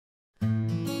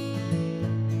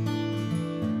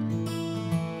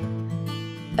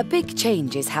A big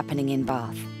change is happening in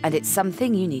Bath, and it's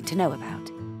something you need to know about.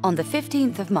 On the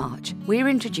 15th of March, we're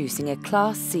introducing a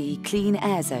Class C clean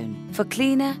air zone for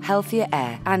cleaner, healthier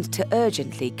air and to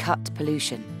urgently cut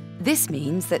pollution. This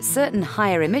means that certain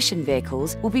higher emission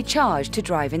vehicles will be charged to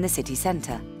drive in the city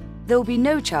centre. There will be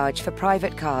no charge for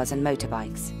private cars and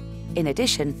motorbikes. In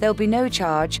addition, there'll be no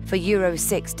charge for Euro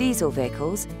 6 diesel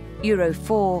vehicles, Euro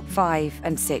 4, 5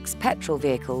 and 6 petrol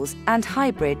vehicles and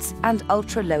hybrids and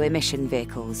ultra-low emission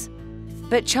vehicles.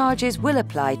 But charges will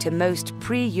apply to most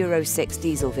pre-Euro 6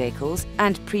 diesel vehicles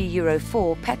and pre-Euro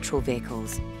 4 petrol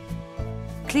vehicles.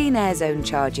 Clean air zone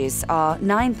charges are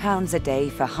 £9 a day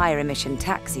for higher emission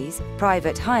taxis,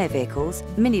 private hire vehicles,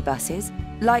 minibuses,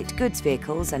 light goods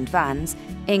vehicles and vans,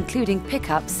 including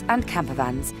pickups and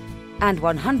campervans, and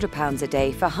 £100 a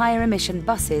day for higher emission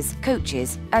buses,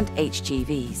 coaches and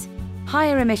HGVs.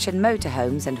 Higher emission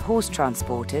motorhomes and horse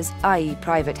transporters, i.e.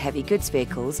 private heavy goods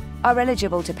vehicles, are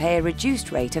eligible to pay a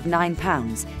reduced rate of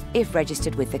 £9 if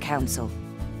registered with the council.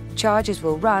 Charges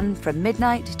will run from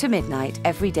midnight to midnight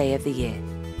every day of the year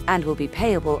and will be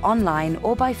payable online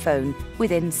or by phone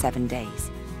within 7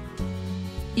 days.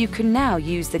 You can now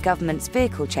use the government's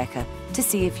vehicle checker to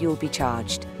see if you'll be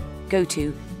charged. Go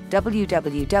to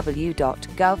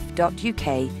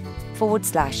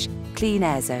www.gov.uk/clean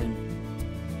air zone.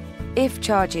 If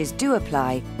charges do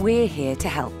apply, we're here to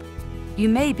help. You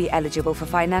may be eligible for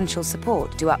financial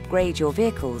support to upgrade your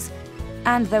vehicles,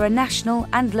 and there are national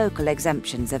and local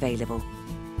exemptions available.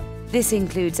 This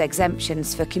includes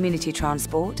exemptions for community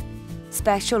transport,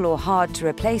 special or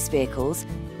hard-to-replace vehicles,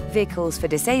 vehicles for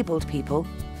disabled people,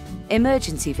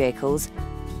 emergency vehicles,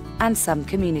 and some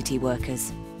community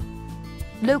workers.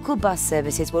 Local bus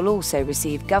services will also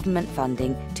receive government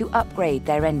funding to upgrade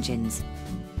their engines.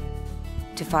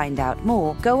 To find out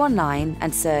more, go online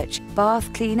and search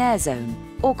Bath Clean Air Zone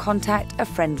or contact a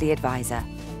friendly advisor.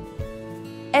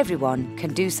 Everyone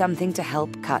can do something to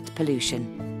help cut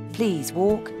pollution. Please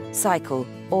walk, cycle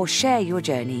or share your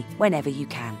journey whenever you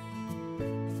can.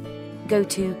 Go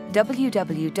to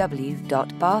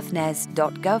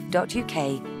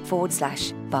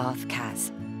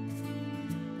www.bathnes.gov.uk/BathCas.